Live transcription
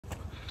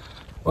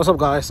What's up,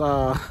 guys?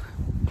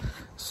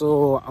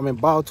 So I'm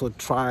about to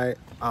try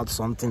out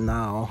something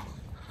now.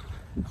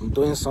 I'm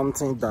doing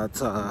something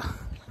that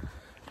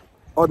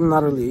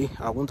ordinarily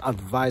I won't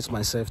advise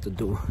myself to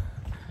do.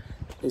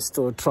 It's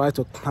to try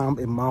to climb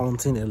a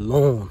mountain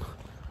alone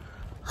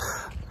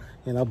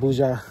in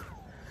Abuja.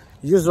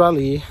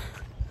 Usually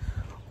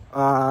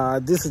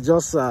this is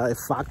just a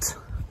fact.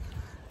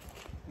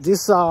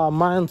 This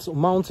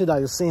mountain that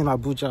you see in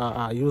Abuja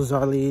are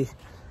usually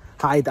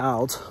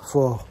hideout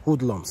for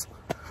hoodlums,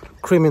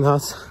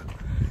 criminals,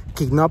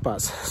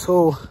 kidnappers.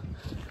 So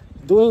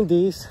doing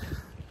this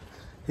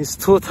is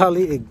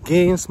totally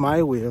against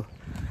my will,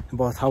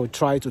 but I will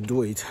try to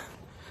do it.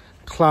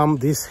 Climb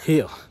this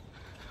hill.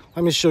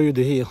 Let me show you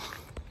the hill.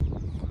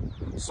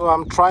 So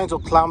I'm trying to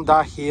climb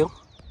that hill.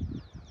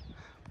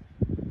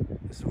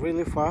 It's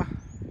really far.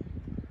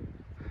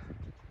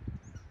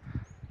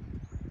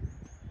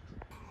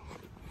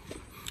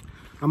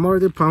 I'm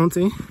already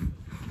panting.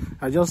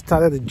 I just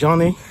started the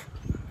journey.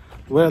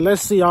 Well,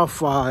 let's see how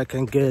far I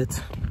can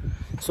get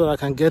so I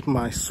can get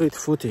my sweet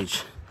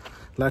footage.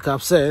 Like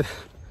I've said,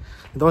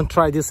 don't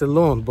try this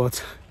alone,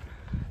 but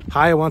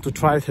I want to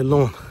try it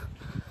alone.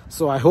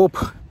 So I hope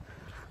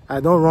I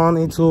don't run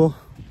into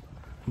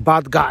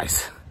bad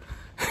guys.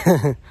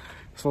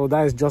 So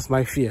that is just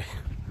my fear.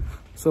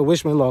 So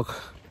wish me luck.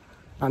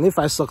 And if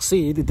I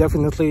succeed,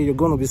 definitely you're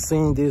going to be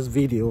seeing this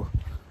video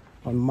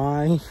on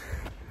my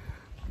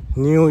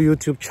new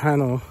YouTube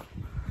channel.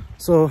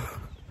 So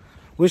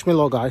wish me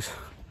luck, guys.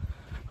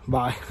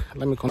 Bye.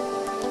 Let me come.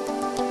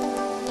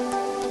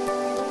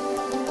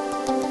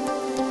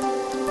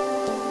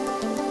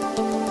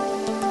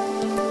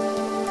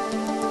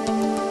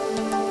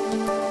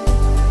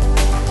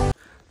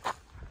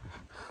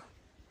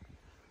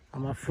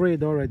 I'm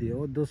afraid already.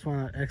 Oh, those one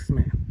are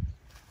X-Men.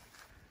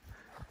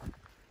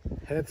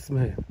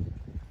 X-Men.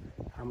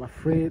 I'm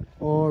afraid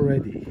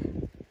already.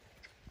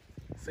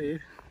 See?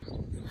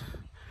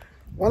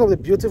 One of the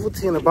beautiful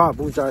things about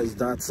Abuja is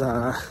that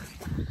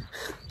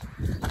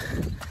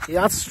it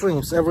has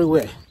streams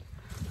everywhere.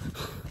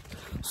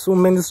 So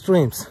many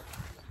streams.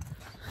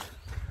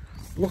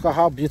 Look at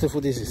how beautiful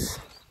this is.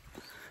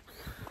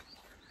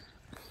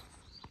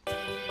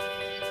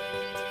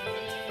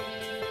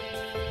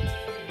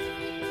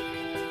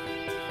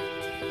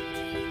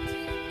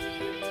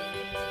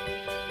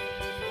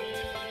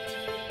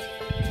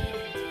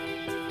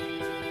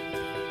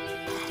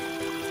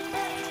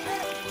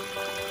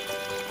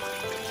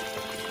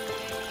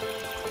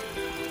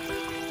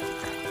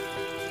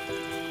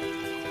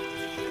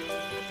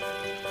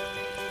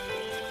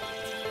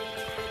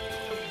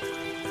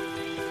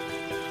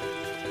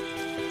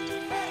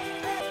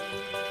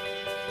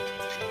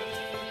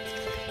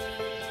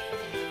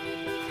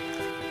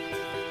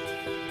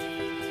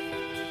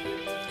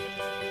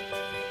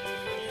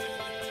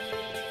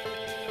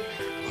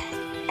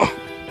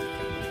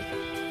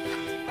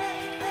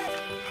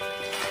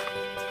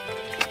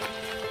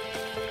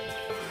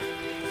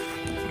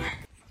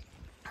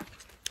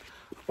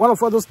 One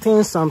of all those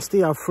things I'm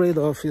still afraid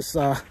of is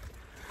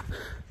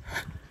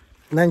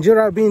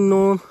Nigeria being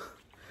known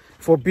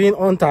for being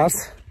hunters.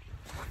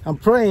 I'm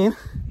praying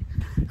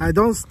I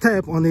don't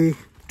step on a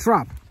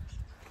trap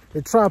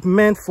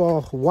meant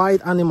for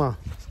wild animal.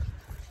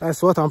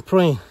 That's what I'm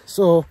praying.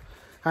 So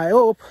I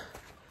hope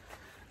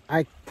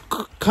I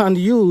can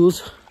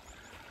use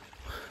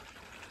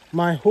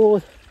my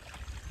whole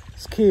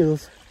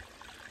skills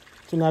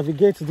to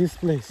navigate this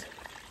place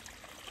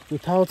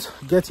without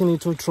getting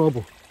into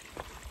trouble.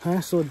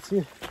 So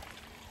see,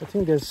 I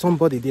think there's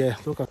somebody there.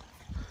 Look at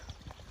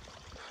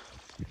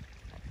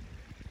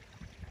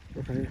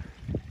it.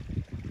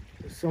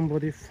 There's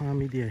somebody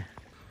farming there.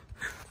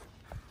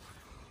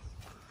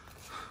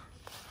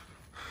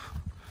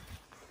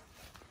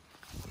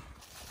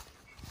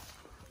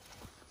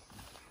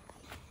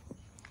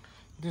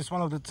 This is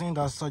one of the things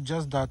that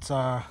suggests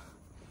that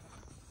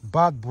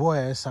bad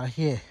boys are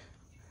here.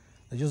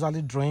 They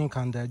usually drink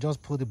and they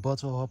just put the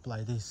bottle up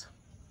like this.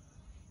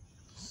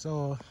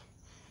 So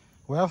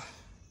well,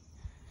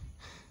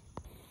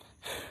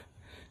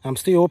 I'm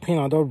still hoping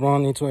I don't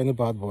run into any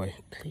bad boy.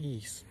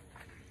 Please,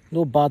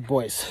 no bad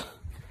boys.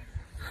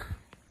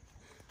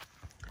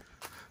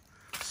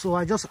 So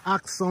I just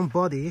asked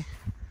somebody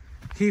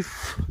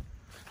if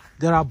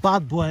there are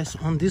bad boys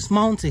on this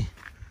mountain.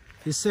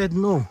 He said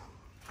no,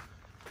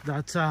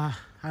 that I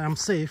am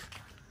safe,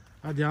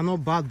 that there are no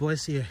bad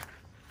boys here,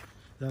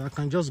 that I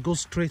can just go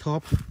straight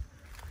up,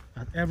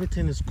 that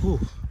everything is cool.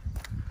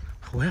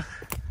 Well,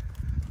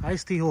 I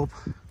still hope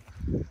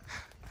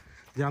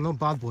there are no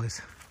bad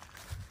boys.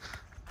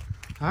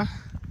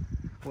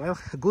 Well,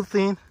 good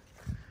thing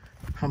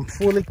I'm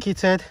fully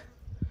kitted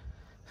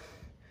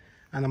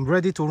and I'm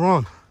ready to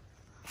run.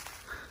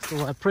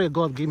 So I pray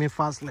God give me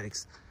fast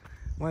legs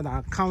when I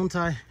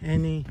encounter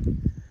any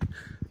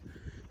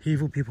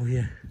evil people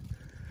here.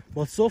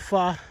 But so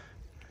far,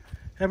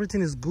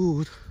 everything is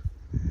good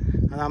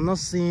and I'm not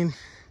seeing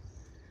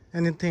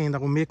anything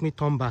that will make me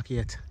turn back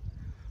yet.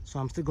 So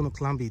I'm still gonna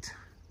climb it.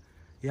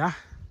 Yeah,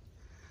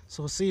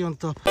 so see you on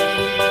top.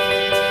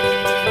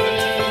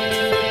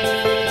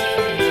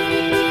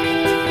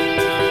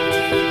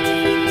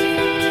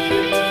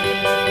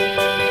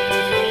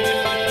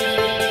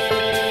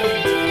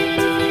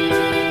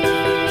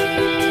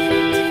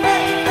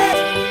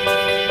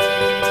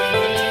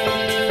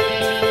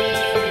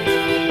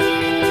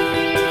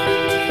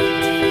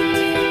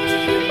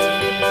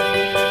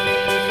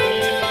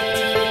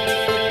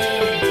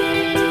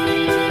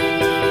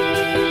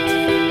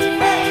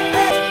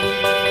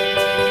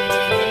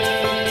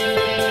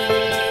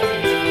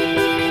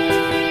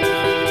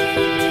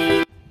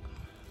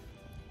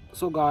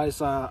 So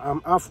guys, I'm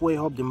halfway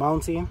up the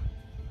mountain,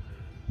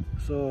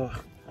 so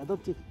I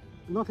don't think,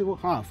 not even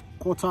half,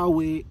 quarter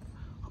way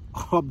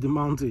up the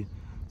mountain.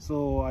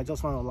 So I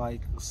just want to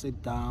like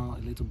sit down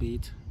a little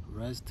bit,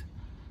 rest,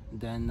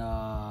 then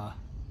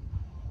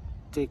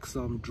take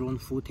some drone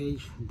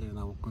footage, then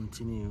I will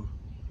continue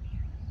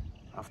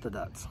after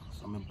that. So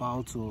I'm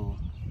about to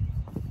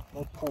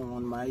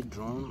open my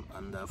drone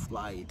and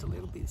fly it a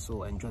little bit,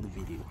 so enjoy the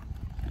video.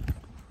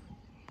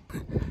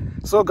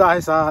 So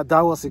guys, that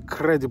was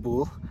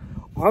incredible.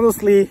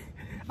 Honestly,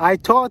 I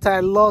thought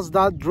I lost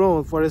that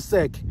drone for a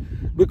sec,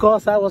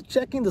 because I was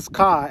checking the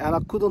sky and I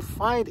couldn't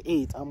find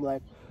it. I'm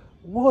like,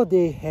 what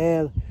the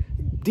hell,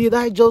 did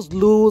I just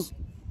lose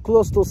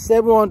close to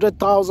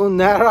 700,000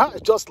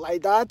 naira just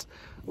like that?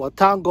 Well,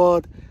 thank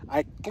God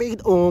I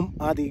clicked home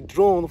and the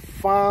drone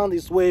found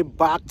its way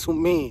back to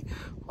me.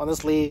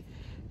 Honestly,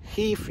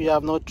 if you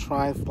have not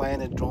tried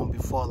flying a drone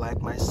before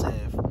like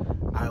myself,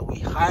 I will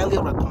highly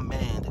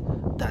recommend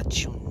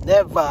that you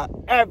never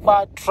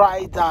ever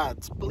try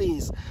that,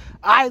 please.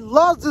 I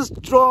lost this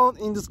drone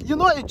in this, you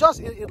know,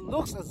 it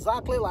looks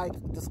exactly like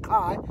the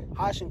sky,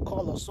 ash in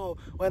color, so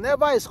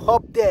whenever it's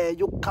up there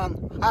you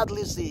can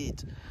hardly see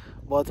it.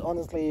 But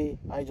honestly,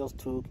 I just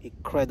took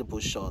incredible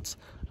shots.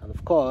 And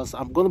of course,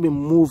 I'm going to be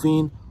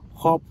moving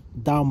up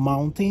that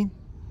mountain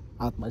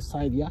at my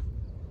side here.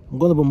 I'm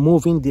going to be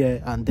moving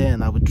there, and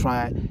then I will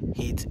try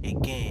it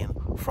again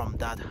from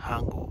that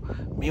angle.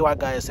 Meanwhile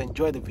guys,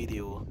 enjoy the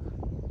video.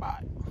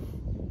 Bye.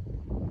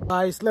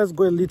 Guys, let's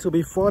go a little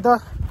bit further.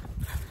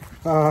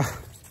 I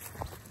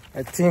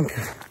think,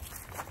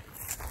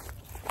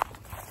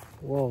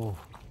 whoa,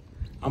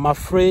 I'm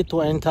afraid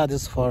to enter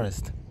this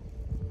forest.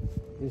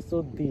 It's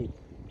so deep,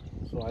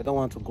 so I don't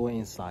want to go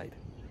inside.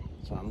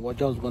 So I'm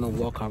just going to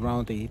walk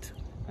around it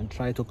and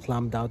try to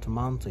climb down the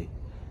mountain.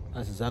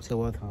 That's exactly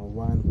what I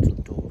want to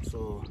do.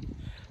 So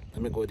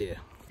let me go there.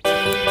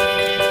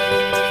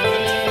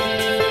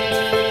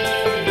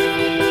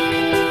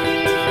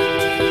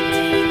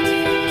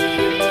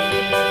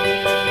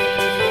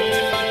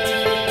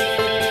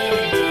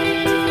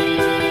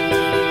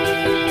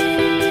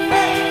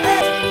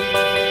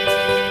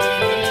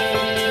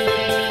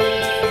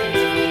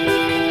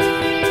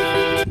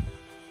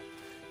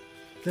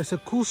 There's a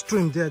cool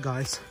stream there,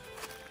 guys.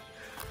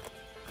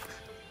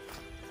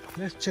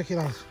 Let's check it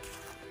out.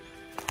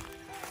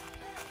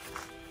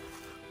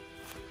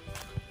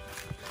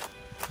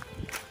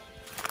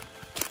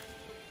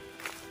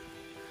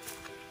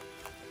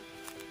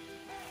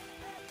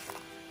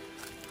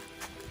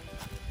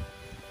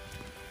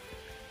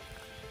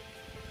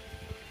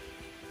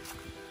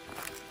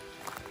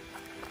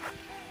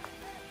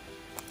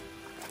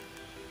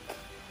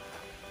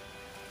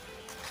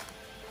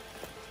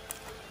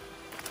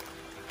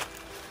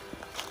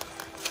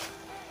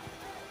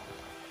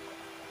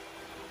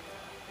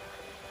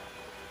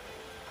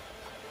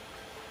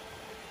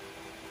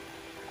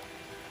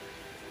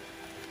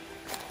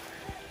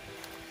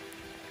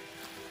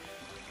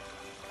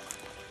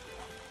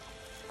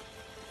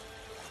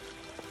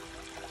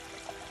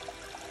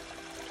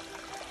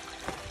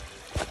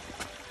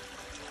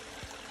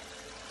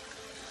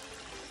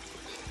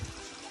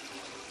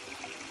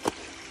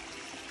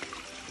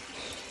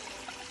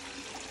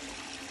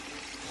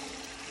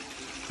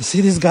 You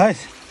see this,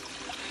 guys?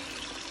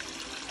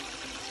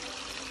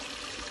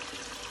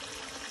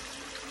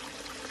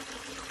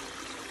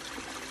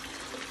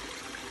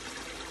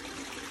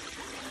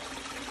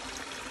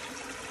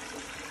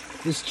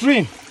 The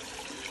stream.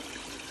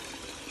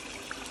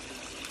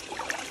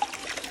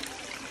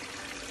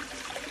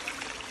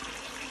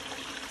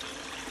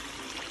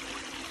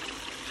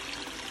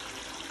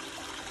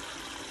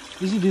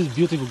 Isn't this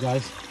beautiful,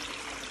 guys?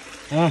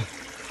 Ah.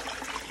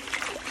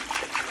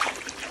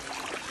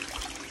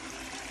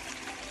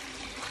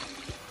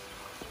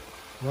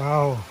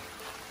 Wow,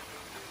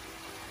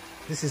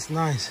 this is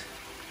nice.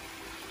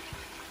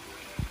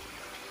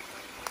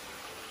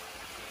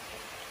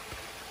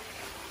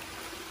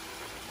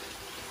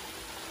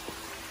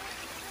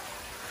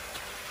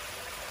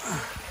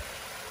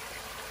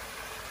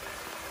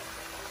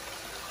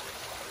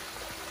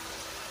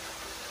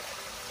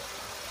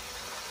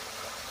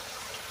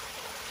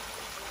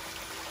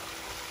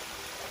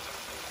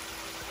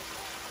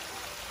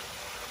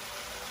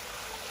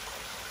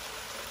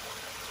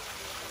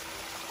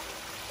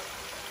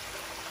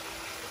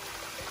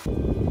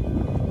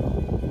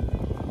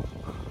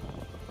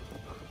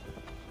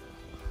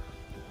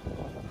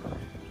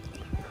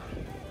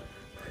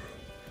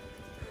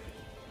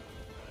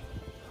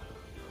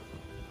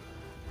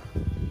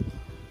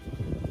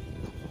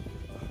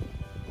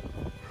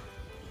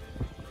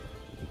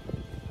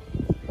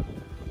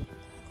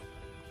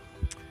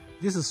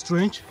 This is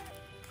strange.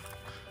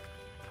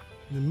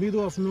 In the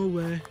middle of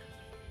nowhere,